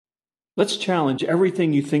Let's challenge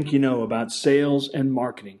everything you think you know about sales and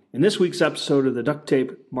marketing. In this week's episode of the Duct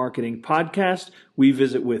Tape Marketing Podcast, we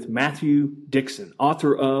visit with Matthew Dixon,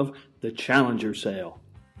 author of The Challenger Sale.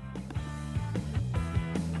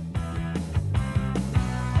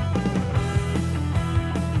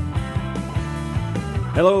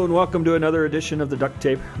 Hello and welcome to another edition of the Duct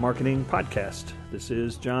Tape Marketing Podcast. This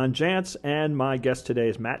is John Jantsch and my guest today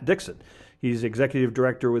is Matt Dixon. He's Executive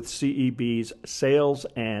Director with CEB's Sales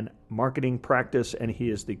and Marketing Practice, and he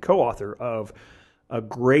is the co-author of a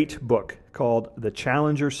great book called The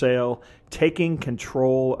Challenger Sale, Taking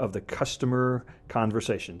Control of the Customer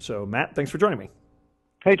Conversation. So, Matt, thanks for joining me.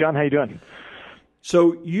 Hey, John. How you doing?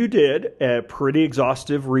 So you did a pretty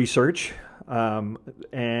exhaustive research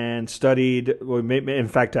and studied. Well, in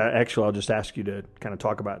fact, actually, I'll just ask you to kind of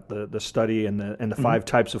talk about the study and the five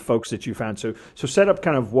types of folks that you found. So set up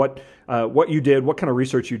kind of what you did, what kind of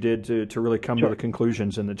research you did to really come to the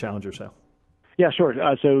conclusions in the Challenger Sale. Yeah, sure.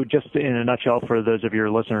 So just in a nutshell, for those of your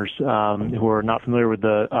listeners who are not familiar with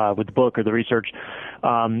the book or the research,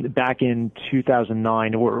 back in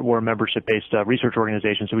 2009, we're a membership-based research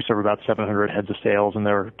organization, so we serve about 700 heads of sales and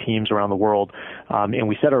their teams around the world. And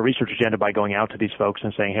we set our research agenda by going out to these folks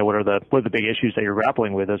and saying, hey, what are the big issues that you're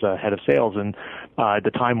grappling with as a head of sales? And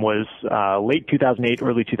the time was late 2008,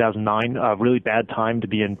 early 2009, a really bad time to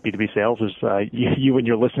be in B2B sales, as you and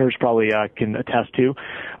your listeners probably can attest to.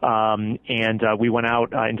 And we went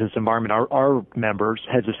out into this environment. Our members,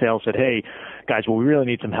 heads of sales, said, hey, guys, what we really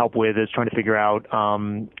need some help with is trying to figure out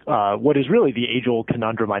what is really the age-old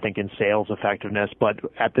conundrum, I think, in sales effectiveness, but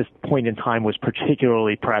at this point in time was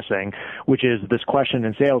particularly pressing, which is this question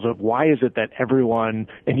in sales of why is it that everyone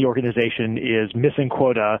in the organization is missing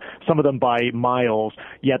quota, some of them by miles,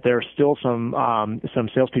 yet there are still some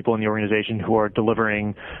salespeople in the organization who are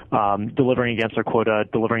delivering against their quota,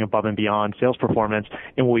 delivering above and beyond sales performance.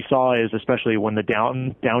 And what we saw is, especially when the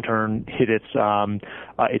downturn hit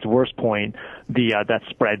its worst point, that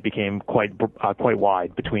spread became quite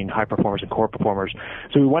wide between high performers and core performers.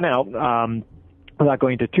 So we went out, without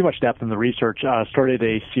going into too much depth in the research, started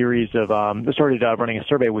a series of running a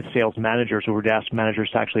survey with sales managers who would ask managers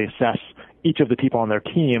to actually assess each of the people on their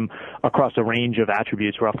team across a range of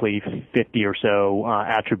attributes, roughly 50 or so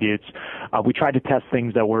attributes. We tried to test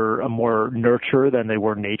things that were more nurture than they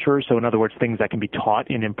were nature. So in other words, things that can be taught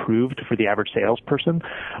and improved for the average salesperson.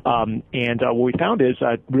 And what we found is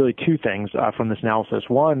really two things from this analysis.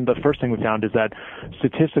 One, the first thing we found is that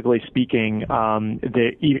statistically speaking,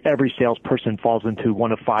 every salesperson falls into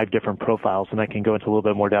one of five different profiles, and I can go into a little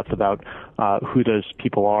bit more depth about who those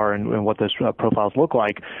people are and what those profiles look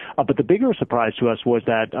like. But the bigger surprise to us was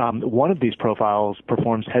that one of these profiles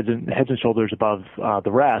performs heads and shoulders above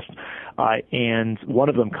the rest, and one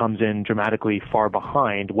of them comes in dramatically far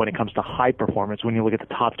behind when it comes to high performance. When you look at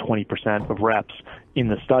the top 20% of reps in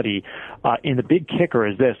the study, and the big kicker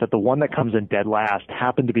is this: that the one that comes in dead last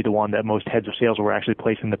happened to be the one that most heads of sales were actually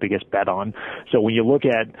placing the biggest bet on. So when you look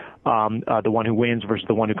at the one who wins versus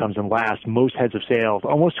the one who comes in last, most heads of sales,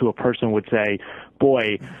 almost to a person, would say,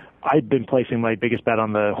 boy, I've been placing my biggest bet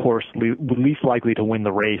on the horse least likely to win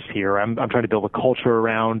the race here. I'm trying to build a culture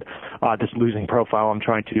around this losing profile. I'm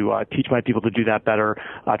trying to teach my people to do that better,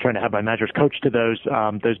 trying to have my managers coach to those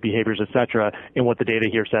behaviors, et cetera. And what the data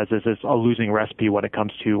here says is it's a losing recipe when it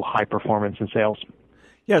comes to high performance in sales.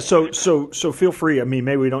 Yeah, so feel free. I mean,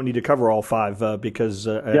 maybe we don't need to cover all five because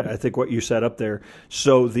I think what you set up there.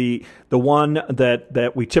 So the one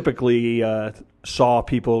that we typically saw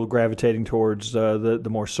people gravitating towards, the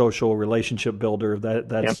more social relationship builder,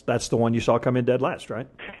 that's the one you saw come in dead last, right?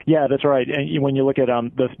 Yeah, that's right. And when you look at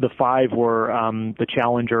the five were the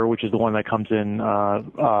challenger, which is the one that comes in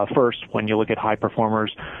first. When you look at high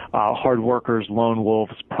performers, hard workers, lone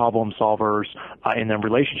wolves, problem solvers, and then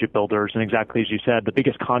relationship builders. And exactly as you said, the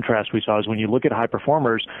biggest contrast we saw is when you look at high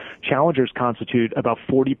performers, challengers constitute about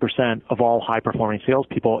 40% of all high-performing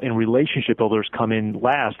salespeople, and relationship builders come in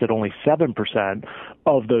last at only 7%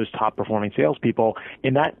 of those top-performing salespeople.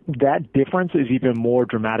 And that difference is even more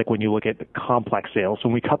dramatic when you look at complex sales. So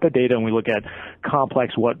when we cut the data and we look at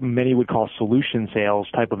complex, what many would call solution sales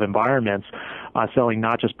type of environments, selling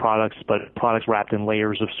not just products, but products wrapped in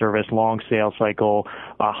layers of service, long sales cycle,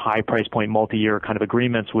 high price point, multi-year kind of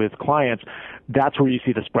agreements with clients, that's where you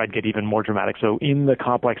see the spread get even more dramatic. So in the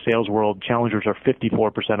complex sales world, challengers are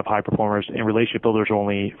 54% of high performers, and relationship builders are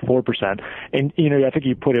only 4%. And I think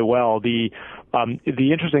you put it well. The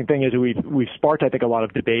interesting thing is we've sparked, I think, a lot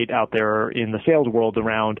of debate out there in the sales world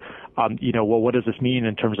around, well, what does this mean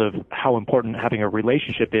in terms of how important having a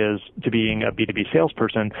relationship is to being a B2B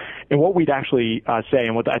salesperson? And what we'd actually say,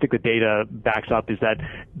 and what I think the data backs up, is that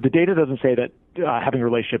the data doesn't say that having a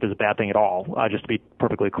relationship is a bad thing at all, just to be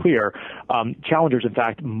perfectly clear. Challengers, in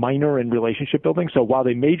fact, minor in relationship building. So while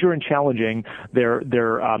they major in challenging, their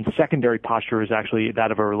secondary posture is actually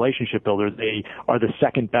that of a relationship builder. They are the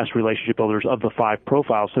second best relationship builders of the 5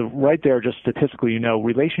 profiles. So right there, just statistically,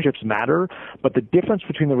 relationships matter, but the difference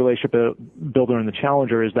between the relationship builder and the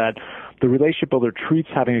challenger is that the relationship builder treats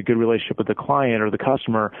having a good relationship with the client or the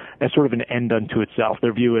customer as sort of an end unto itself.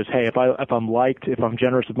 Their view is, hey, if I'm liked, if I'm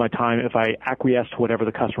generous with my time, if I acquiesce to whatever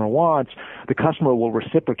the customer wants, the customer will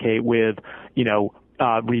reciprocate with,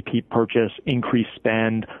 repeat purchase, increased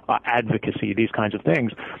spend, advocacy, these kinds of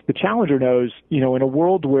things. The challenger knows, in a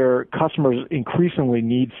world where customers increasingly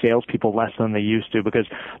need salespeople less than they used to, because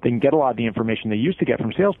they can get a lot of the information they used to get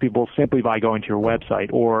from salespeople simply by going to your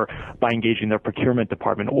website or by engaging their procurement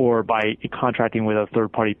department or by contracting with a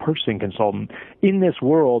third-party purchasing consultant. In this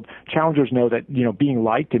world, challengers know that, being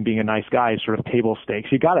liked and being a nice guy is sort of table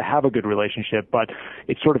stakes. You got to have a good relationship, but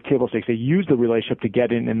it's sort of table stakes. They use the relationship to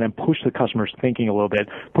get in and then push the customer's thinking a little bit,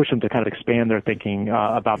 push them to kind of expand their thinking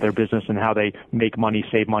about their business and how they make money,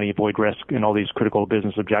 save money, avoid risk, and all these critical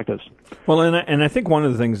business objectives. Well, and I think one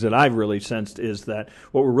of the things that I've really sensed is that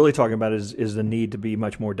what we're really talking about is the need to be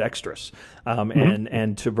much more dexterous,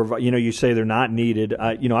 and to provide. You say they're not needed.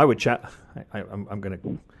 I would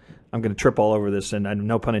I'm going to trip all over this, and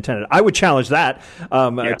no pun intended. I would challenge that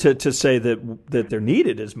to say that they're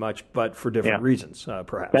needed as much, but for different reasons,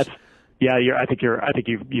 perhaps. I think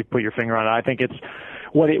you put your finger on it. I think it's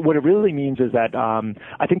what it really means is that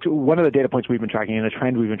I think one of the data points we've been tracking and the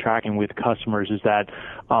trend we've been tracking with customers is that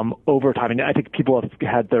over time, and I think people have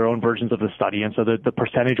had their own versions of the study, and so the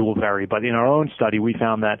percentage will vary. But in our own study, we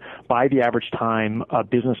found that by the average time a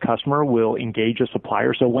business customer will engage a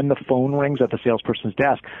supplier, so when the phone rings at the salesperson's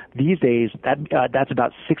desk, these days that's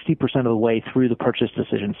about 60% of the way through the purchase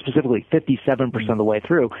decision, specifically 57% of the way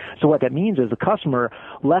through. So what that means is the customer,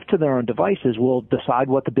 left to their own devices, will decide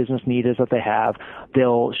what the business need is that they have.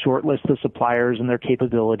 They'll shortlist the suppliers and their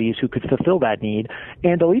capabilities who could fulfill that need,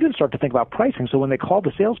 and they'll even start to think about pricing. So when they call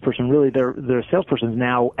the salesperson, really their salesperson is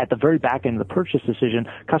now at the very back end of the purchase decision.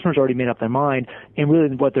 Customers already made up their mind, and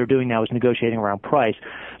really what they're doing now is negotiating around price.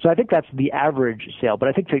 So I think that's the average sale. But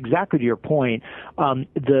I think exactly to your point,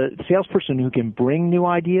 the salesperson who can bring new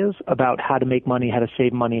ideas about how to make money, how to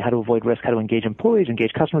save money, how to avoid risk, how to engage employees,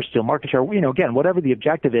 engage customers, steal market share, again, whatever the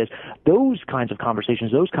objective is, those kinds of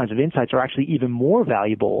conversations, those kinds of insights are actually even more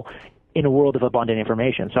valuable in a world of abundant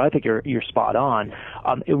information. So I think you're spot on.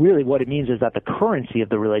 What it means is that the currency of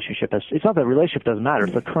the relationship it's not that the relationship doesn't matter,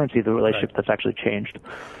 it's the currency of the relationship that's actually changed.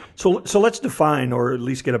 So let's define, or at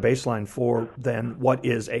least get a baseline for then what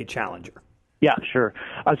is a challenger. Yeah, sure.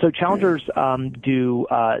 So challengers do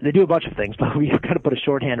a bunch of things, but we kind of put a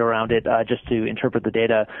shorthand around it just to interpret the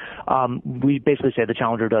data. We basically say the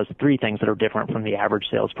challenger does 3 things that are different from the average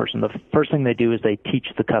salesperson. The first thing they do is they teach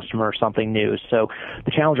the customer something new. So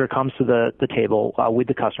the challenger comes to the table with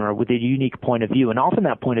the customer with a unique point of view, and often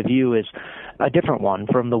that point of view is a different one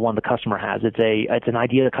from the one the customer has. It's an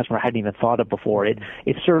idea the customer hadn't even thought of before. It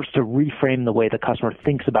serves to reframe the way the customer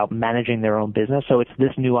thinks about managing their own business. So it's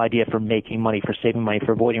this new idea for making money, for saving money,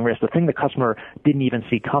 for avoiding risk, the thing the customer didn't even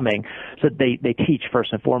see coming. So they teach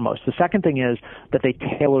first and foremost. The second thing is that they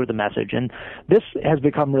tailor the message. And this has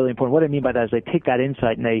become really important. What I mean by that is they take that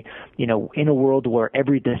insight and they, in a world where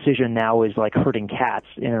every decision now is like herding cats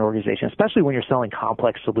in an organization, especially when you're selling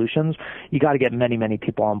complex solutions, you got to get many, many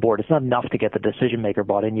people on board. It's not enough to get the decision maker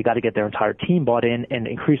bought in. You got to get their entire team bought in, and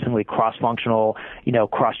increasingly cross-functional,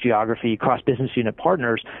 cross-geography, cross-business unit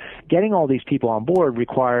partners. Getting all these people on board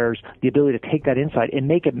requires the ability to take that insight and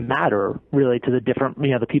make it matter really to the different,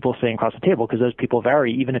 the people sitting across the table, because those people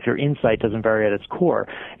vary even if your insight doesn't vary at its core.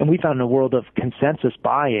 And we found in a world of consensus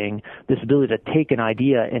buying, this ability to take an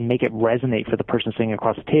idea and make it resonate for the person sitting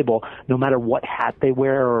across the table, no matter what hat they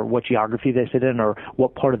wear or what geography they sit in or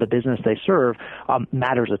what part of the business they serve,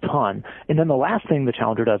 matters a ton. And then the last thing the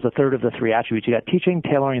challenger does, the third of the 3 attributes, you got teaching,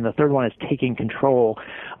 tailoring, and the third one is taking control.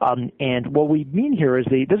 And what we mean here is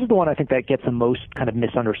this is the one I think that gets the most kind of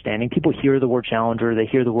misunderstanding. People hear the word challenger, they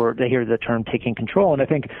hear the term taking control, and I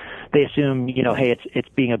think they assume, hey, it's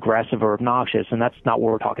being aggressive or obnoxious, and that's not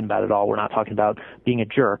what we're talking about at all. We're not talking about being a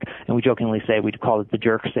jerk, and we jokingly say we'd call it the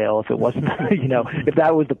jerk sale if it wasn't, if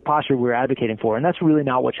that was the posture we were advocating for, and that's really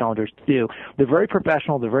not what challengers do. They're very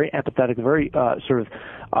professional, they're very empathetic, they're very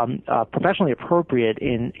professionally appropriate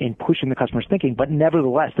in pushing the customer's thinking, but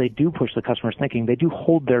nevertheless, they do push the customer's thinking. They do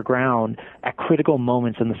hold their ground at critical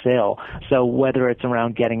moments in the sale. So whether it's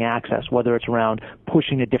around getting access, whether whether it's around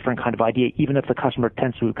pushing a different kind of idea, even if the customer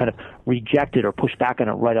tends to kind of reject it or push back on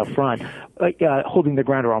it right up front, holding the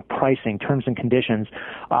ground around pricing, terms and conditions,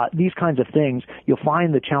 these kinds of things, you'll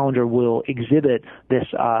find the challenger will exhibit this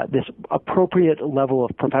appropriate level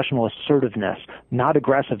of professional assertiveness, not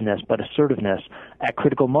aggressiveness, but assertiveness at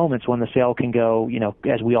critical moments when the sale can go,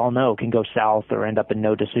 as we all know, can go south or end up in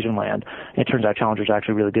no decision land. And it turns out challengers are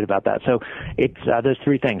actually really good about that. So it's those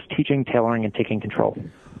three things: teaching, tailoring, and taking control.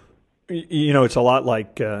 It's a lot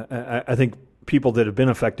like I think people that have been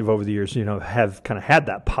effective over the years, have kind of had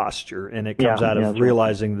that posture, and it comes out of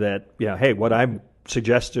realizing that, hey, what I'm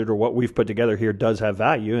suggested or what we've put together here does have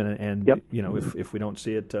value, and yep. If we don't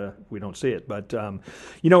see it, we don't see it. But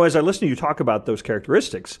as I listen to you talk about those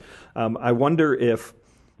characteristics, I wonder if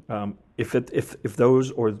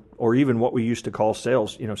those or even what we used to call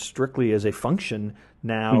sales, strictly as a function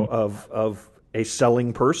now of a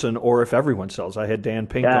selling person, or if everyone sells. I had Dan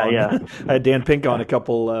Pink on. Yeah. I had Dan Pink on a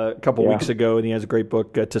couple weeks ago, and he has a great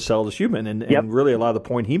book, To Sell is Human. And really a lot of the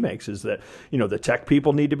point he makes is that, the tech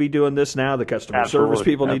people need to be doing this now, the customer service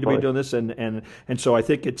people need to be doing this. And so I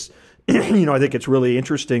think it's, I think it's really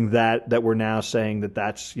interesting that we're now saying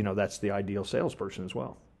that's the ideal salesperson as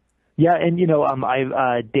well. Yeah, and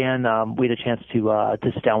Dan, we had a chance to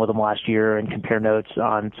sit down with him last year and compare notes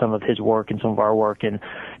on some of his work and some of our work, and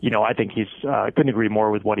I think he's couldn't agree more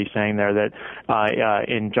with what he's saying there. That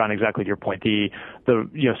and John, exactly to your point, the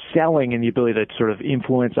selling and the ability to sort of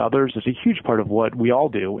influence others is a huge part of what we all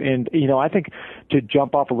do. And I think to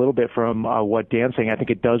jump off a little bit from what Dan's saying, I think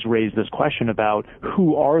it does raise this question about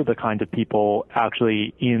who are the kind of people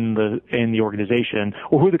actually in the organization,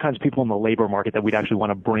 or who are the kinds of people in the labor market that we'd actually want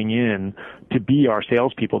to bring in to be our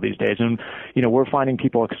salespeople these days. And we're finding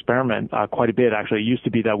people experiment quite a bit. Actually, it used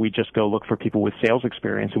to be that we just go look for people with sales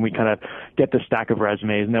experience, and we kind of get the stack of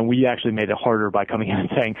resumes, and then we actually made it harder by coming in and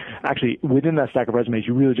saying, actually, within that stack of resumes,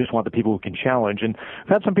 you really just want the people who can challenge. And I've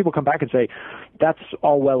had some people come back and say, that's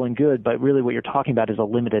all well and good, but really what you're talking about is a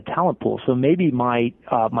limited talent pool. So maybe my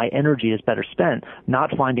energy is better spent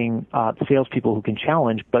not finding salespeople who can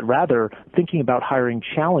challenge, but rather thinking about hiring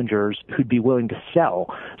challengers who'd be willing to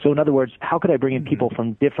sell. So in other words, how could I bring in people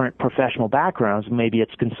from different professional backgrounds? Maybe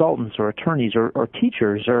it's consultants or attorneys or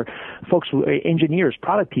teachers or folks, engineers,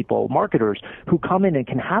 product people, marketers, who come in and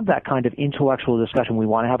can have that kind of intellectual discussion we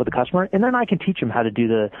want to have with the customer, and then I can teach them how to do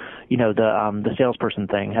the salesperson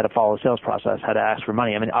thing, how to follow a sales process, how to ask for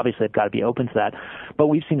money. I mean, obviously they've got to be open to that, but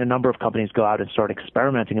we've seen a number of companies go out and start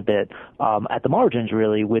experimenting a bit at the margins,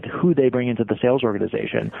 really, with who they bring into the sales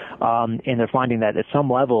organization, and they're finding that at some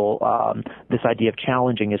level, this idea of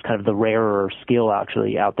challenging is kind of the rarer skill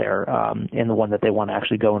actually out there, and the one that they want to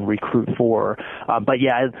actually go and recruit for. But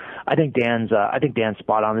yeah, I think Dan's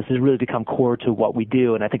spot on. This has really become core to what we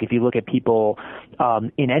do, and I think if you look at people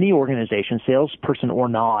in any organization, salesperson or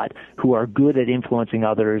not, who are good at influencing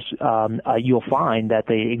others, you'll find that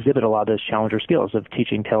they exhibit a lot of those challenger skills of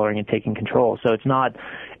teaching, tailoring, and taking control. So it's not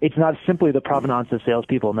simply the provenance of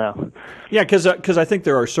salespeople. No. Yeah, because I think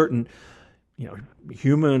there are certain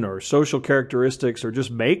human or social characteristics or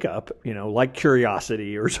just makeup, like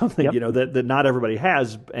curiosity or something, yep. that not everybody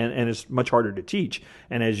has, and it's much harder to teach.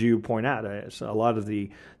 And as you point out, a lot of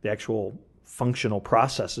the actual functional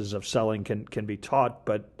processes of selling can be taught,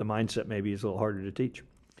 but the mindset maybe is a little harder to teach.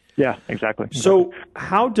 Yeah, exactly. So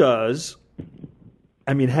has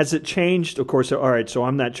it changed? Of course, all right, so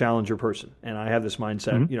I'm that challenger person, and I have this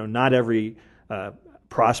mindset, mm-hmm. Not every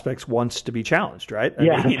prospects wants to be challenged, right?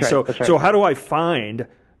 Yeah, that's right. So how do I find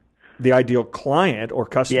the ideal client or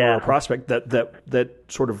customer or prospect that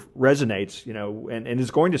sort of resonates, and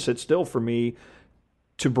is going to sit still for me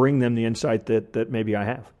to bring them the insight that maybe I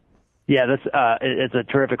have? Yeah, it's a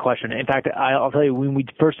terrific question. In fact, I'll tell you, when we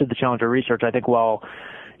first did the challenger research, I think,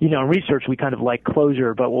 in research, we kind of like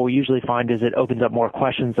closure, but what we usually find is it opens up more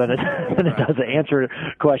questions than it does answer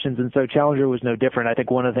questions. And so Challenger was no different. I think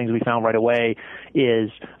one of the things we found right away is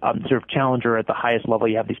sort of Challenger at the highest level.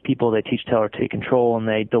 You have these people, they teach, tailor, take control, and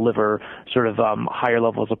they deliver sort of higher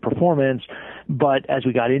levels of performance. But as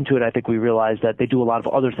we got into it, I think we realized that they do a lot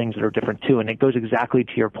of other things that are different too. And it goes exactly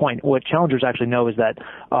to your point. What challengers actually know is that,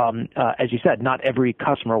 as you said, not every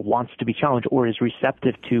customer wants to be challenged or is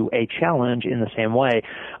receptive to a challenge in the same way.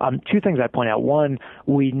 Two things I'd point out. One,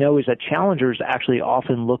 we know is that challengers actually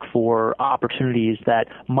often look for opportunities that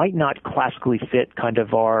might not classically fit kind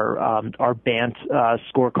of our BANT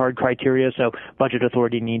scorecard criteria. So budget,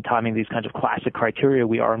 authority, need, timing, these kinds of classic criteria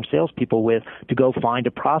we arm salespeople with to go find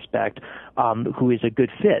a prospect who is a good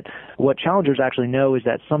fit. What challengers actually know is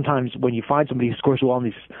that sometimes when you find somebody who scores well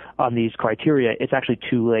on these criteria, it's actually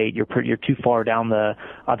too late. You're too far down the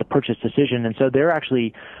purchase decision, and so they're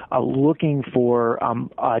actually looking for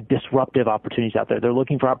disruptive opportunities out there. They're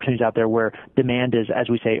looking for opportunities out there where demand is, as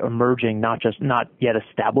we say, emerging, not yet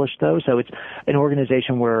established though. So it's an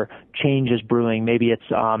organization where change is brewing. Maybe it's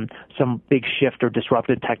some big shift or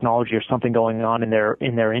disruptive technology or something going on in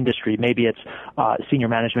their industry. Maybe it's senior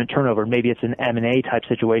management turnover. Maybe it's an M&A type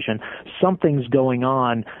situation. Something's going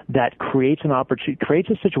on that creates an opportunity, creates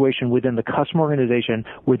a situation within the customer organization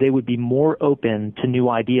where they would be more open to new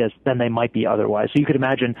ideas than they might be otherwise. So you could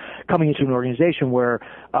imagine coming into an organization where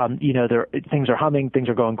things are humming, things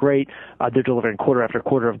are going great, they're delivering quarter after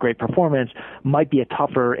quarter of great performance, might be a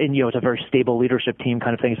tougher, and it's a very stable leadership team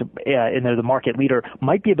kind of thing, and they're the market leader,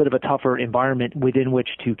 might be a bit of a tougher environment within which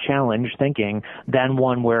to challenge thinking than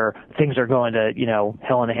one where things are going to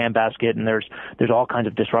hell in a handbasket and there's all kinds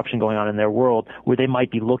of disruption going on in their world where they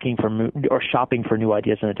might be looking for or shopping for new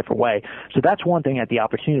ideas in a different way. So that's one thing at the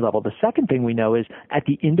opportunity level. The second thing we know is at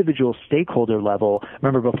the individual stakeholder level.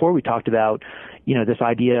 Remember before we talked about this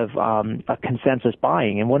idea of a consensus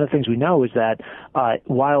buying, and one of the things we know is that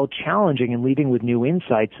while challenging and leading with new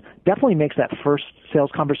insights definitely makes that first sales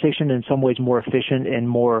conversation in some ways more efficient and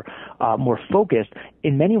more focused.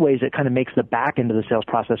 In many ways, it kind of makes the back end of the sales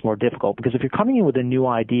process more difficult, because if you're coming in with a new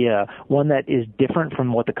idea, one that is different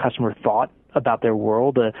from what the customer thought about their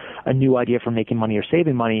world, a new idea for making money or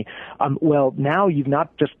saving money, well, now you've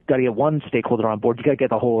not just got to get one stakeholder on board, you've got to get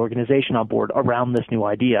the whole organization on board around this new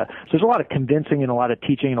idea. So there's a lot of convincing and a lot of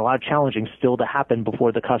teaching and a lot of challenging still to happen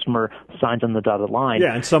before the customer signs on the dotted line.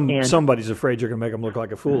 Yeah, and somebody's afraid you're going to make them look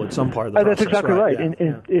like a fool at some part of the process. That's exactly right.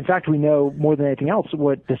 Yeah. In fact, we know more than anything else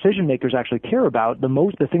what decision makers actually care about.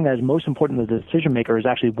 The thing that is most important to the decision maker is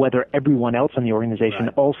actually whether everyone else in the organization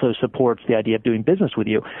also supports the idea of doing business with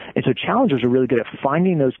you. And so challengers are really good at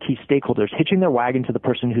finding those key stakeholders, hitching their wagon to the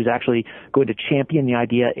person who's actually going to champion the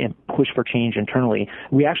idea and push for change internally.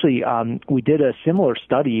 We actually we did a similar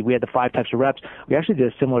study. We had the 5 types of reps. We actually did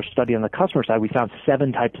a similar study on the customer side. We found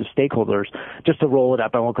 7 types of stakeholders. Just to roll it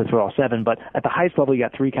up, I won't go through all 7, but at the highest level, you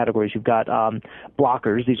got 3 categories. You've got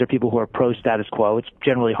blockers. These are people who are pro status quo. It's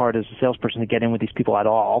generally hard as a salesperson to get in with these people at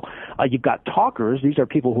all. You've got talkers. These are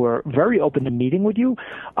people who are very open to meeting with you,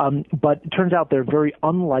 but it turns out they're very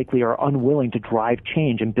unlikely or unwilling to drive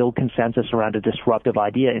change and build consensus around a disruptive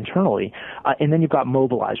idea internally. And then you've got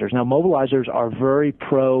mobilizers. Now, mobilizers are very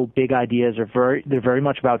pro big ideas. They're very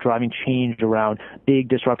much about driving change around big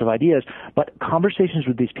disruptive ideas, but conversations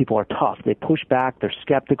with these people are tough. They push back. They're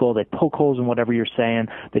skeptical. They poke holes in whatever you're saying.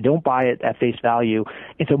 They don't buy it at face value.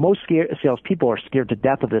 And so most salespeople are scared to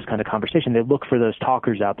death of this kind of conversation. They look for those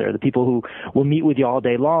talkers out there, the people who will meet with you all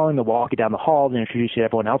day long. They'll walk you down the hall. They'll introduce you to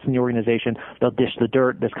everyone else in the organization. They'll dish the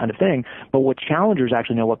dirt, this kind of thing. But what challengers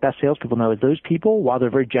actually know, what best salespeople know, is those people, while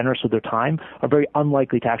they're very generous with their time, are very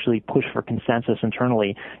unlikely to actually push for consensus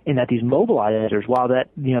internally. In that these mobilizers, while that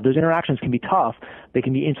those interactions can be tough, they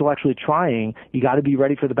can be intellectually trying. You got to be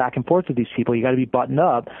ready for the back and forth with these people. You got to be buttoned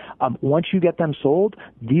up. Once you get them sold,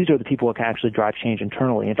 these are the people that can actually drive change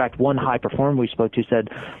internally. In fact, one high performer we spoke to said,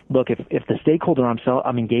 "Look, if the stakeholder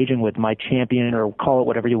I'm engaging with, my champion, or call it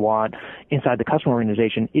whatever you want, inside the customer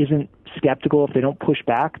organization, isn't skeptical, if they don't push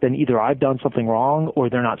back, then either I've done something wrong or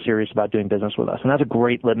they're not serious about doing business with us." And that's a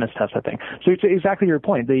great litmus test, I think. So it's exactly your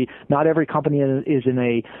point. Not every company is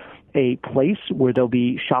in a place where they'll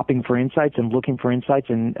be shopping for insights and looking for insights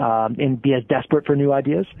and be as desperate for new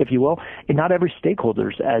ideas, if you will. And not every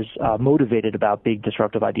stakeholder's as motivated about big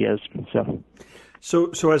disruptive ideas.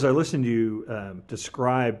 So as I listen to you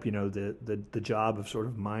describe, the job of sort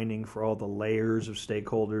of mining for all the layers of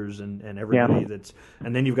stakeholders and everybody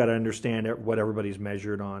and then you've got to understand what everybody's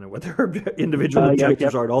measured on and what their individual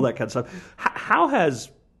objectives are and all that kind of stuff. How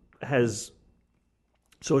has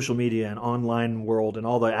social media and online world and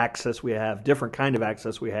all the access we have, different kind of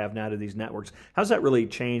access we have now to these networks, how's that really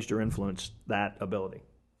changed or influenced that ability?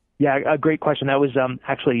 Yeah, a great question. That was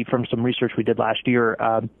actually from some research we did last year.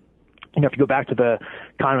 If you go back to the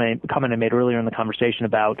comment I made earlier in the conversation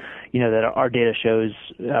about, that our data shows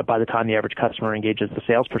by the time the average customer engages the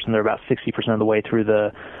salesperson, they're about 60% of the way through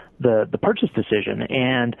the the purchase decision.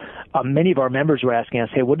 And many of our members were asking us,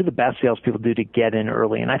 hey, what do the best salespeople do to get in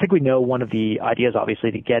early? And I think we know one of the ideas,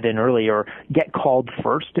 obviously, to get in early or get called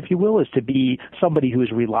first, if you will, is to be somebody who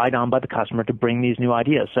is relied on by the customer to bring these new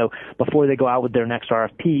ideas. So before they go out with their next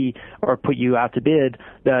RFP or put you out to bid,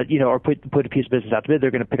 or put a piece of business out to bid,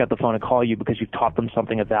 they're going to pick up the phone and call you because you've taught them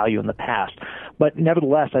something of value in the past. But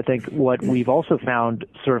nevertheless, I think what we've also found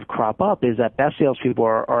sort of crop up is that best salespeople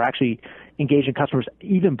are actually engaging customers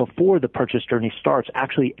even before the purchase journey starts,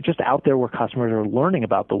 actually just out there where customers are learning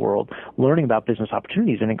about the world, learning about business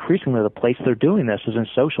opportunities, and increasingly the place they're doing this is in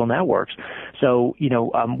social networks. So,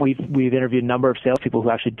 we've interviewed a number of salespeople who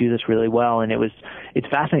actually do this really well, and it's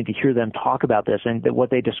fascinating to hear them talk about this. And what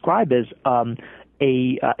they describe is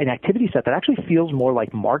an activity set that actually feels more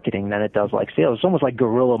like marketing than it does like sales. It's almost like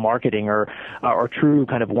guerrilla marketing or true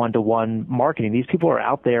kind of one-to-one marketing. These people are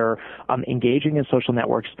out there engaging in social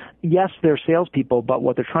networks. Yes, they're salespeople, but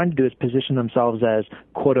what they're trying to do is position themselves as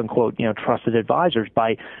quote-unquote, trusted advisors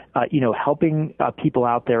by, helping people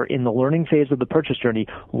out there in the learning phase of the purchase journey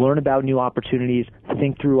learn about new opportunities,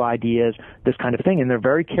 think through ideas, this kind of thing. And they're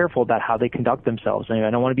very careful about how they conduct themselves. And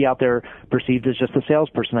I don't want to be out there perceived as just a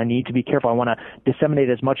salesperson. I need to be careful. I want to disseminate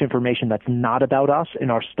as much information that's not about us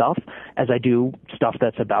and our stuff as I do stuff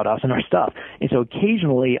that's about us and our stuff. And so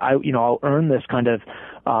occasionally I'll earn this kind of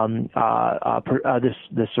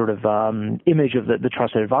this sort of image of the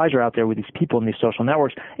trusted advisor out there with these people in these social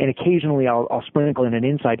networks, and occasionally I'll sprinkle in an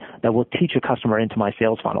insight that will teach a customer into my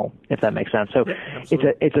sales funnel, if that makes sense. So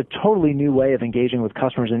it's a totally new way of engaging with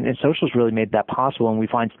customers, and social's really made that possible, and we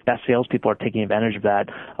find best salespeople are taking advantage of that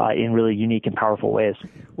in really unique and powerful ways.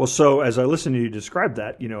 Well, so as I listen to you describe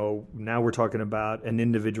that, now we're talking about an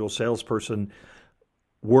individual salesperson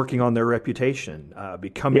working on their reputation,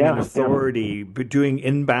 becoming an authority, doing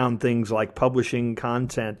inbound things like publishing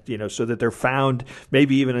content, so that they're found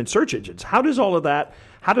maybe even in search engines. How does all of that,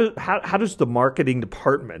 how does the marketing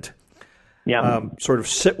department sort of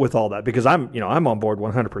sit with all that? Because I'm on board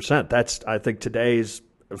 100%. I think today's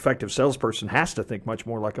effective salesperson has to think much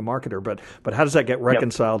more like a marketer, but how does that get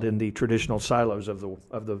reconciled in the traditional silos of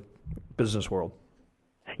the business world?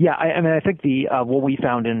 Yeah, I think what we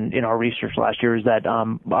found in our research last year is that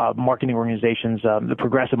marketing organizations, the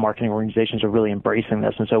progressive marketing organizations, are really embracing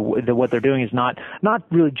this, and so what they're doing is not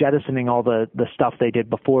really jettisoning all the stuff they did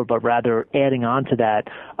before, but rather adding on to that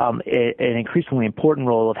an increasingly important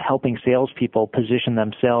role of helping salespeople position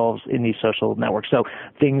themselves in these social networks. So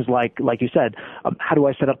things like you said, how do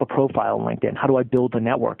I set up a profile on LinkedIn? How do I build a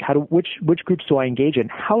network? Which groups do I engage in?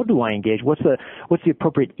 How do I engage? What's the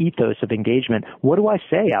appropriate ethos of engagement? What do I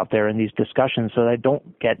say out there in these discussions so that I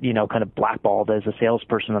don't get, kind of blackballed as a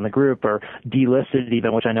salesperson in the group or delisted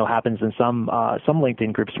even, which I know happens in some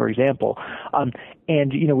LinkedIn groups, for example.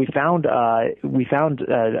 And we found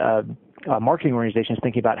marketing organizations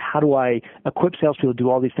thinking about how do I equip salespeople to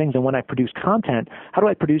do all these things, and when I produce content, how do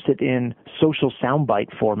I produce it in social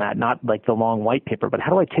soundbite format, not like the long white paper, but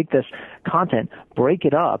how do I take this content, break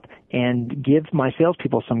it up, and give my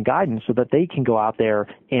salespeople some guidance so that they can go out there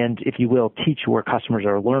and, if you will, teach where customers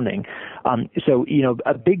are learning. So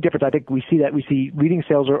a big difference, I think we see leading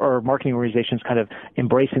sales or marketing organizations kind of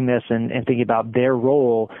embracing this and thinking about their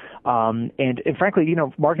role. And frankly,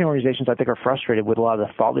 marketing organizations, I think, are frustrated with a lot of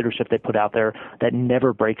the thought leadership they put out there that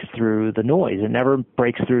never breaks through the noise. It never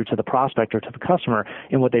breaks through to the prospect or to the customer.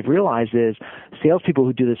 And what they've realized is salespeople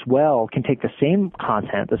who do this well can take the same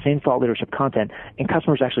content, the same thought leadership content, and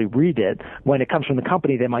customers actually read it. When it comes from the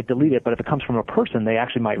company, they might delete it, but if it comes from a person, they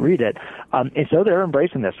actually might read it. And so they're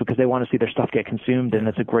embracing this because they want to see their stuff get consumed, and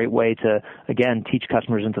it's a great way to, again, teach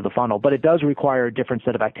customers into the funnel. But it does require a different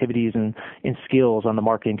set of activities and skills on the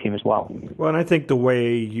marketing team as well. Well, and I think the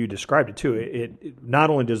way you described it too, it not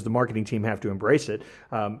only does the marketing team have to embrace it,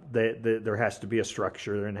 there has to be a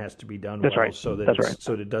structure and it has to be done so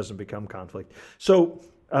that it doesn't become conflict. So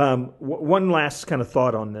one last kind of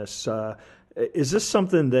thought on this. Is this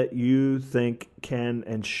something that you think can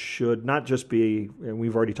and should not just be, and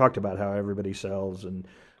we've already talked about how everybody sells and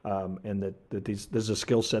that this is a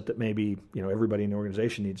skill set that maybe everybody in the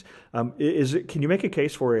organization needs. Can you make a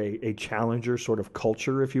case for a challenger sort of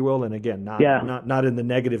culture, if you will? And again, not in the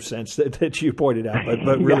negative sense that you pointed out,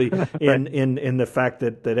 but really in the fact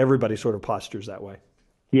that everybody sort of postures that way.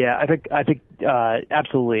 Yeah, I think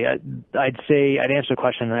absolutely. I'd answer the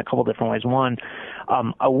question in a couple different ways. One,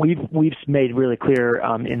 we've made really clear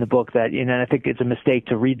in the book that, and I think it's a mistake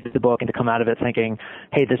to read the book and to come out of it thinking,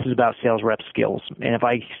 hey, this is about sales rep skills. And if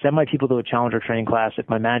I send my people to a challenger training class, if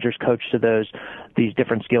my managers coach to these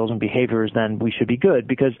different skills and behaviors, then we should be good.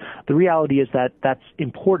 Because the reality is that that's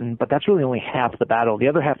important, but that's really only half the battle. The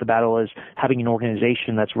other half of the battle is having an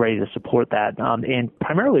organization that's ready to support that. And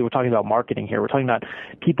primarily, we're talking about marketing here. We're talking about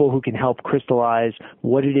people who can help crystallize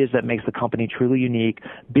what it is that makes the company truly unique,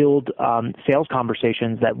 build sales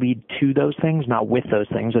conversations that lead to those things, not with those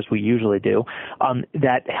things, as we usually do,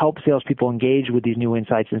 that help salespeople engage with these new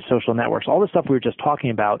insights in social networks, all the stuff we were just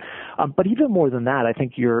talking about. But even more than that, I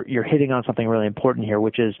think you're hitting on something really important here,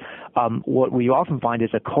 which is what we often find is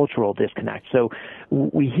a cultural disconnect. So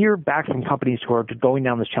we hear back from companies who are going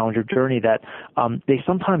down this challenger journey that they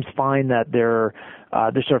sometimes find that they're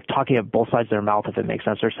sort of talking at both sides of their mouth, if it makes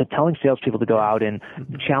sense. They're telling salespeople to go out and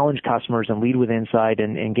challenge customers and lead with insight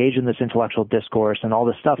and engage in this intellectual discourse and all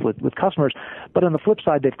this stuff with customers. But on the flip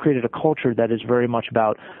side, they've created a culture that is very much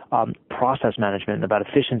about process management, about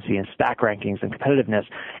efficiency and stack rankings and competitiveness.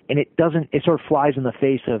 And it sort of flies in the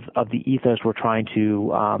face of the ethos we're trying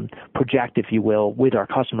to project, if you will, with our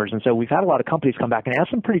customers. And so we've had a lot of companies come back and ask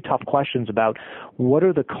some pretty tough questions about what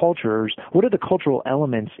are the cultural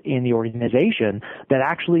elements in the organization that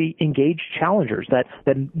actually engage challengers,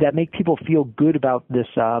 that make people feel good about this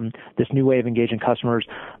new way of engaging customers,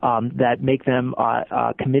 that make them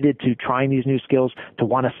committed to trying these new skills, to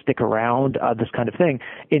want to stick around, this kind of thing.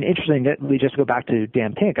 And interestingly, just to go back to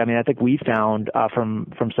Dan Pink, I mean, I think we found from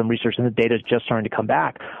some research, and the data is just starting to come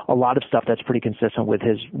back, a lot of stuff that's pretty consistent with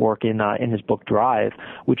his work in his book Drive,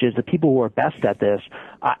 which is the people who are best at this,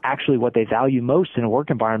 actually what they value most in a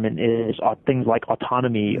work environment is things like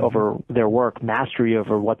autonomy over their work, mastery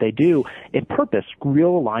over what they do, and purpose, real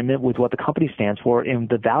alignment with what the company stands for and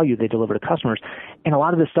the value they deliver to customers. And a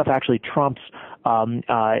lot of this stuff actually trumps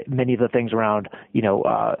many of the things around,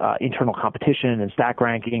 internal competition and stack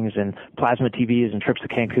rankings and plasma TVs and trips to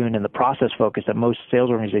Cancun and the process focus that most sales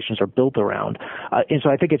organizations are built around. And so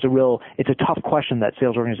I think it's a tough question that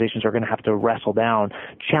sales organizations are going to have to wrestle down.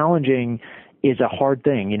 Challenging is a hard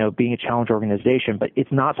thing, being a challenge organization, but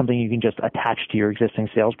it's not something you can just attach to your existing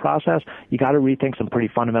sales process. You got to rethink some pretty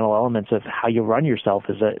fundamental elements of how you run yourself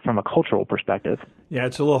from a cultural perspective. Yeah,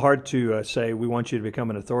 it's a little hard to say we want you to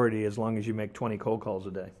become an authority as long as you make 20 cold calls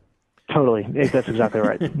a day. Totally. That's exactly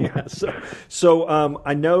right. Yeah. So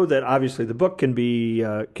I know that obviously the book can be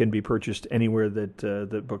purchased anywhere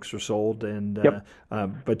that books are sold, and yep.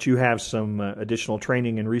 But you have some additional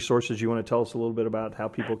training and resources. You want to tell us a little bit about how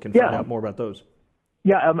people can find out more about those?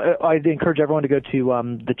 Yeah, I'd encourage everyone to go to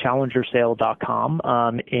thechallengersale.com,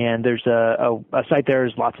 and there's a site there.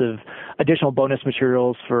 There's lots of additional bonus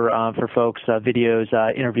materials for folks, videos,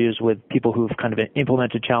 interviews with people who've kind of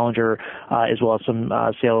implemented Challenger, as well as some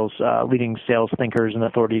leading sales thinkers and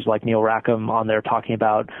authorities like Neil Rackham on there talking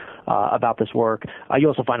about this work. You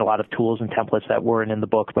also find a lot of tools and templates that weren't in the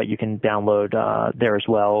book, but you can download there as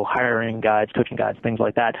well, hiring guides, coaching guides, things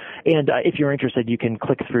like that. And if you're interested, you can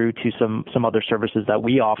click through to some other services that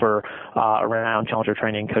we offer around Challenger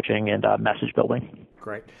training, coaching, and message building.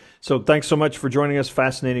 Great. So thanks so much for joining us.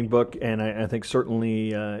 Fascinating book, and I think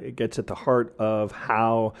certainly it gets at the heart of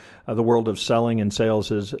how the world of selling and sales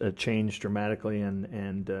has changed dramatically,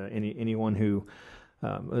 and anyone who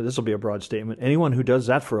this will be a broad statement. Anyone who does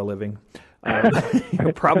that for a living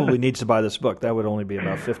probably needs to buy this book. That would only be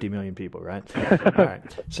about 50 million people, right? All right.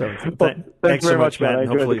 So thanks so much, Matt. And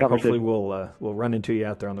hopefully we'll run into you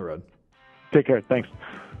out there on the road. Take care. Thanks.